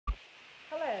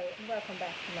Welcome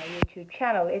back to my YouTube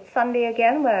channel. It's Sunday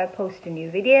again where I post a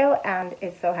new video, and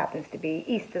it so happens to be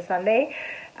Easter Sunday.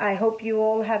 I hope you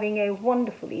all having a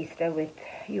wonderful Easter with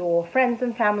your friends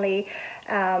and family.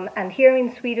 And here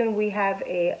in Sweden we have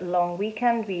a long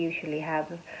weekend. We usually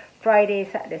have Friday,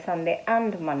 Saturday, Sunday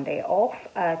and Monday off.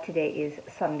 Today is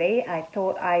Sunday. I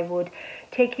thought I would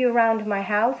take you around my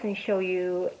house and show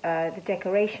you the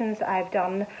decorations I've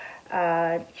done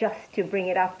just to bring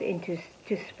it up into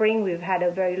spring. We've had a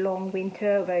very long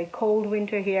winter, a very cold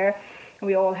winter here.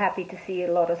 We're all happy to see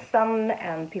a lot of sun,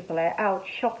 and people are out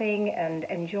shopping and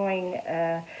enjoying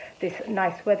this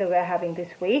nice weather we're having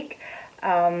this week.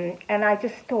 And I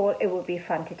just thought it would be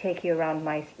fun to take you around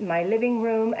my living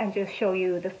room and just show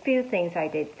you the few things I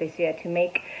did this year to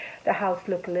make the house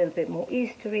look a little bit more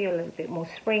Eastery, a little bit more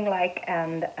spring-like,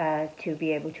 and to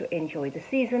be able to enjoy the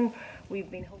season.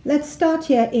 Let's start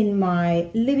here in my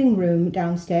living room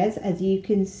downstairs. As you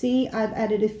can see, I've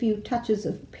added a few touches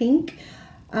of pink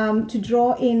to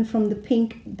draw in from the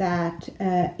pink that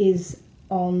is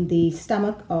on the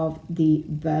stomach of the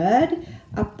bird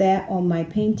up there on my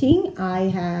painting. I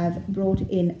have brought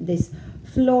in this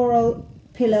floral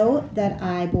pillow that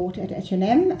I bought at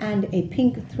H&M and a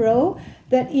pink throw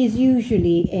that is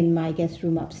usually in my guest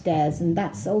room upstairs, and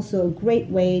that's also a great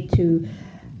way to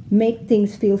make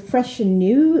things feel fresh and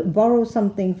new. Borrow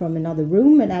something from another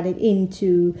room and add it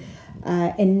into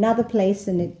another place,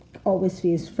 and it always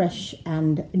feels fresh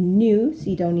and new, so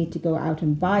you don't need to go out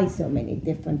and buy so many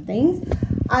different things.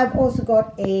 I've also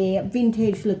got a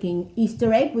vintage looking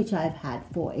Easter egg which I've had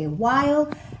for a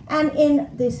while, and in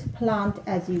this plant,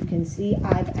 as you can see,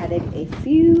 I've added a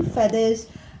few feathers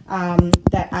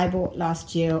that I bought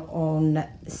last year on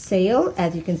sale.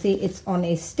 As you can see, it's on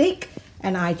a stick,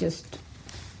 and I just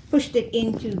pushed it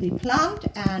into the plant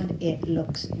and it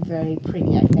looks very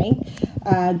pretty, I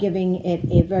think, giving it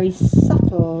a very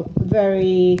subtle,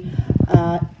 very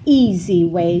easy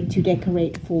way to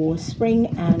decorate for spring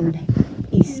and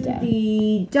Easter.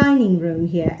 The dining room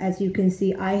here, as you can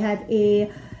see, I have a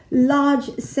large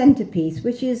centerpiece,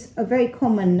 which is a very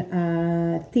common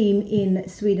theme in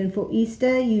Sweden for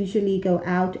Easter. Usually go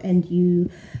out and you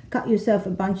cut yourself a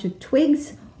bunch of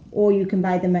twigs, or you can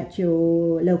buy them at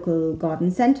your local garden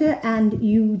center and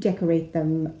you decorate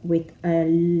them with a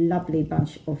lovely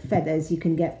bunch of feathers. You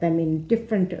can get them in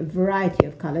different variety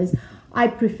of colors. I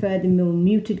prefer the more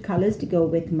muted colors to go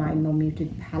with my more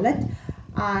muted palette.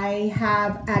 I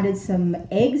have added some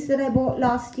eggs that I bought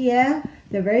last year.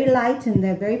 They're very light and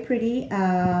they're very pretty,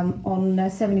 on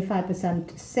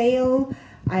 75% sale.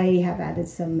 I have added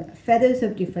some feathers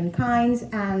of different kinds,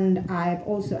 and I've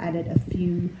also added a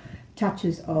few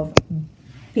touches of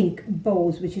pink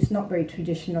bows, which is not very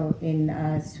traditional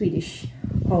in Swedish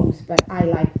homes, but I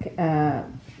like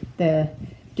the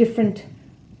different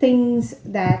things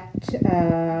that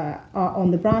are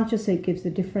on the branches, so it gives the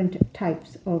different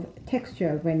types of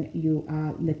texture when you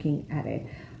are looking at it.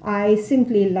 I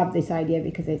simply love this idea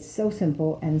because it's so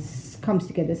simple and comes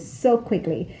together so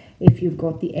quickly if you've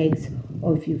got the eggs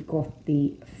or if you've got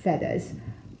the feathers.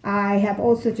 I have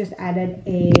also just added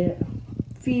a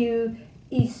few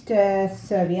Easter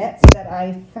serviettes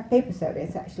paper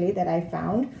serviettes actually, that I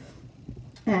found,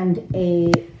 and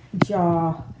a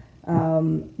jar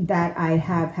that I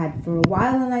have had for a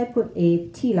while, and I put a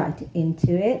tea light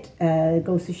into it. It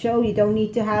goes to show you don't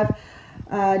need to have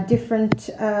different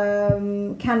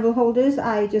candle holders.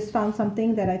 I just found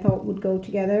something that I thought would go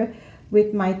together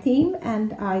with my theme,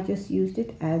 and I just used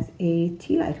it as a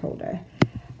tea light holder.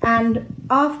 And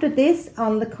after this,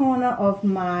 on the corner of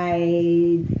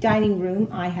my dining room,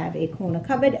 I have a corner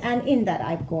cupboard, and in that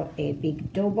I've got a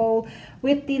big dough bowl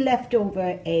with the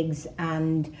leftover eggs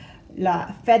and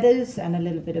feathers and a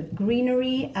little bit of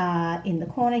greenery in the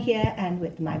corner here, and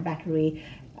with my battery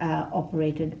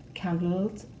operated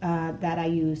candles that I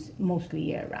use mostly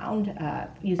year round.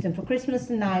 Use them for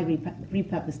Christmas, and I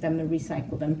repurpose them and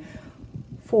recycle them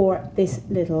for this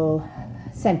little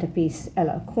centerpiece,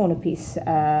 corner piece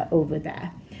over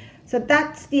there. So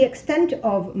that's the extent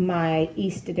of my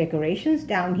Easter decorations.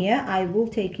 Down here I will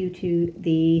take you to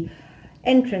the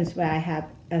entrance where I have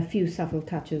a few subtle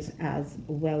touches as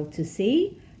well to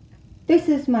see. This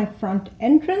is my front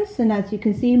entrance, and as you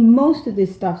can see, most of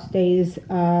this stuff stays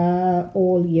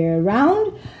all year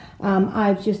round.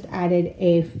 I've just added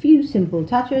a few simple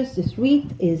touches. This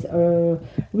wreath is a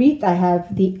wreath I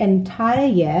have the entire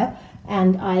year,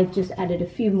 and I've just added a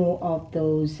few more of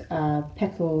those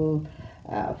petal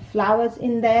flowers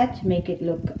in there to make it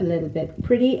look a little bit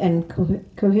pretty and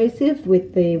cohesive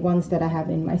with the ones that I have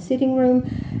in my sitting room,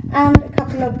 and a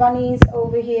couple of bunnies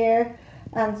over here,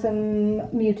 and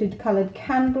some muted colored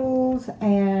candles,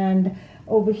 and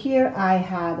Over here I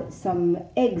have some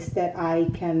eggs that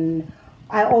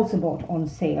I also bought on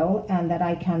sale, and that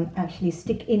I can actually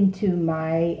stick into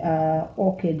my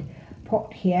orchid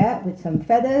pot here with some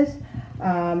feathers.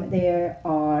 There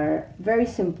are very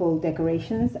simple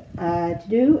decorations to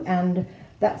do, and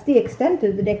that's the extent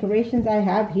of the decorations I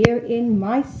have here in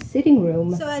my sitting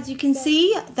room. So as you can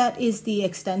see, that is the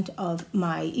extent of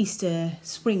my Easter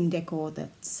spring decor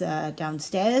that's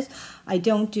downstairs. I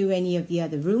don't do any of the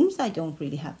other rooms. I don't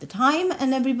really have the time,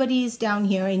 and everybody is down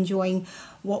here enjoying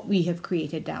what we have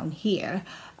created down here.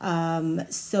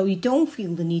 So you don't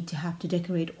feel the need to have to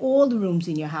decorate all the rooms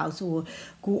in your house or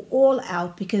go all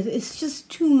out, because it's just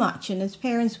too much, and as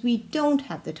parents we don't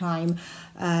have the time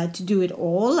to do it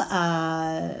all.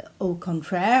 Au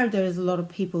contraire, there's a lot of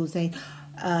people saying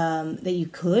that you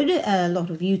could, a lot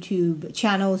of YouTube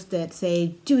channels that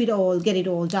say do it all, get it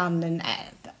all done, and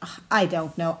I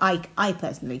don't know. I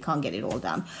personally can't get it all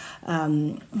done,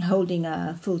 holding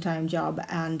a full-time job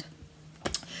and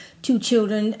 2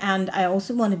 children, and I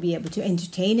also want to be able to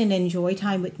entertain and enjoy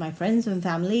time with my friends and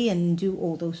family and do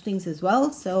all those things as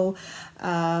well. So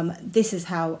this is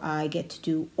how I get to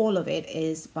do all of it,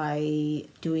 is by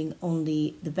doing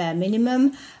only the bare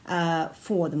minimum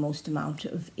for the most amount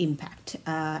of impact.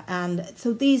 And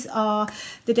so these are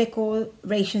the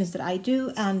decorations that I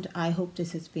do, and I hope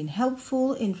this has been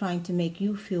helpful in trying to make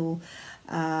you feel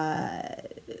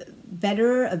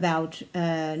better about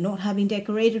not having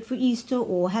decorated for Easter,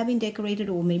 or having decorated,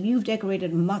 or maybe you've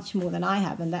decorated much more than I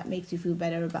have, and that makes you feel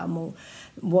better about more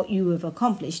what you have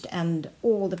accomplished, and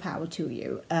all the power to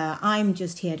you. I'm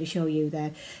just here to show you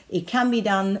that it can be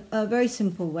done a very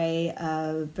simple way,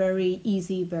 very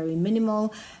easy, very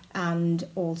minimal, and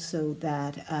also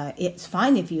that it's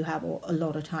fine if you have a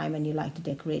lot of time and you like to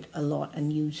decorate a lot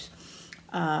and use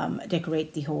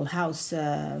decorate the whole house.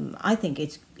 I think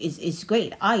it's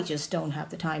great. I just don't have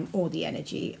the time or the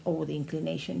energy or the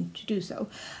inclination to do so,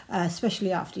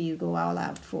 especially after you go all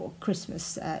out for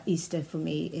Christmas. Easter for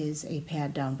me is a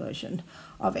pared down version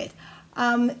of it.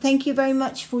 Thank you very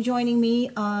much for joining me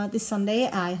this Sunday.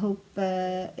 I hope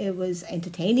it was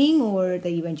entertaining, or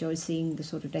that you enjoy seeing the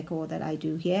sort of decor that I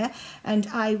do here, and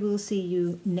I will see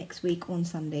you next week on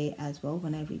Sunday as well,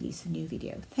 when I release a new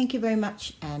video. Thank you very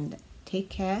much, and take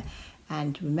care,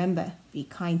 and remember, be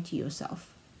kind to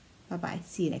yourself. Bye bye.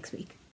 See you next week.